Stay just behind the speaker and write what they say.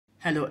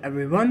Hello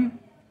everyone,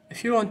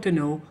 if you want to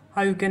know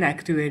how you can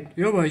activate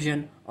your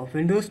version of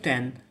Windows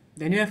 10,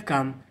 then you have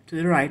come to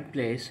the right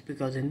place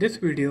because in this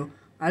video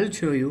I'll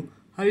show you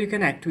how you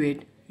can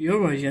activate your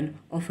version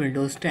of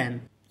Windows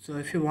 10. So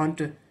if you want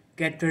to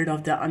get rid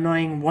of the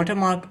annoying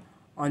watermark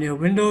on your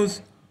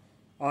Windows,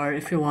 or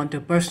if you want to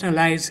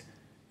personalize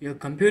your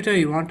computer,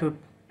 you want to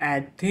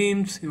add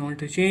themes, you want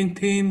to change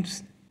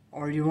themes,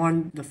 or you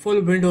want the full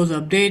Windows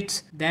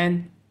updates,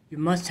 then you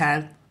must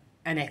have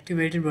an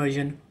activated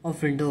version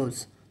of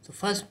Windows. So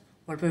first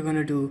what we're going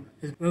to do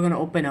is we're going to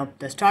open up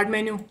the start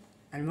menu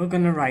and we're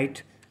going to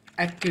write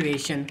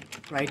activation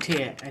right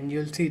here, and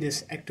you'll see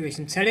this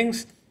activation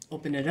settings.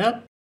 Open it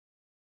up,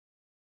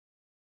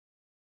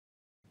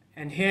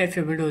 and here if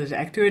your Windows is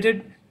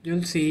activated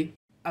you'll see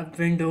a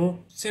window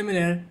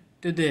similar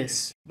to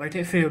this, but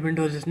if your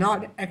Windows is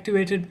not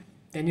activated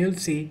then you'll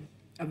see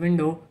a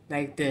window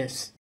like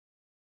this.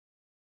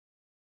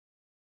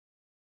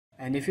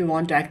 And if you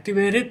want to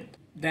activate it,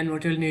 then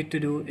what you'll need to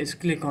do is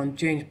click on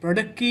change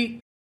product key,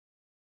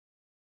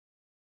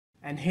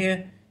 and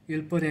here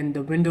you'll put in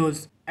the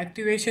Windows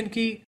activation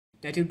key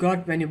that you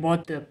got when you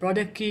bought the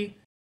product key.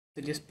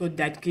 So just put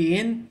that key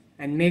in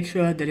and make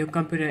sure that your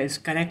computer is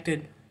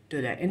connected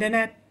to the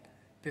internet,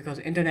 because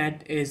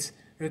internet is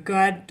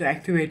required to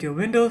activate your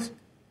Windows.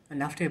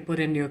 And after you put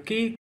in your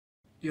key,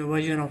 your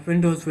version of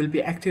Windows will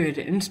be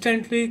activated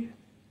instantly.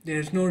 There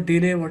is no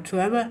delay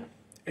whatsoever.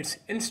 It's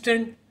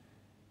instant,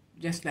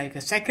 just like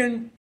a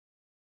second.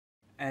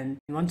 And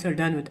once you're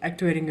done with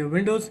activating your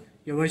Windows,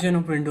 your version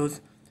of Windows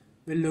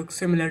will look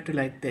similar to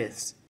like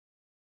this.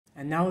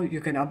 And now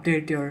you can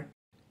update your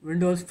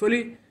Windows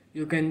fully.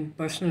 You can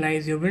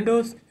personalize your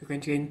Windows, you can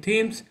change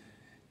themes,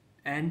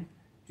 and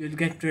you'll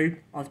get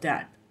rid of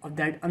that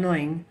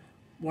annoying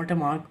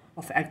watermark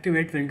of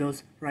activate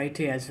Windows right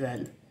here as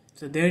well.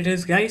 So there it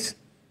is, guys.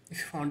 If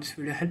you found this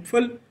video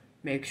helpful,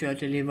 make sure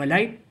to leave a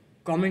like,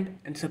 comment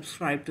and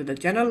subscribe to the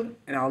channel,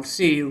 and I'll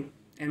see you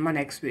in my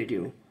next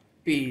video.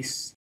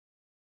 Peace.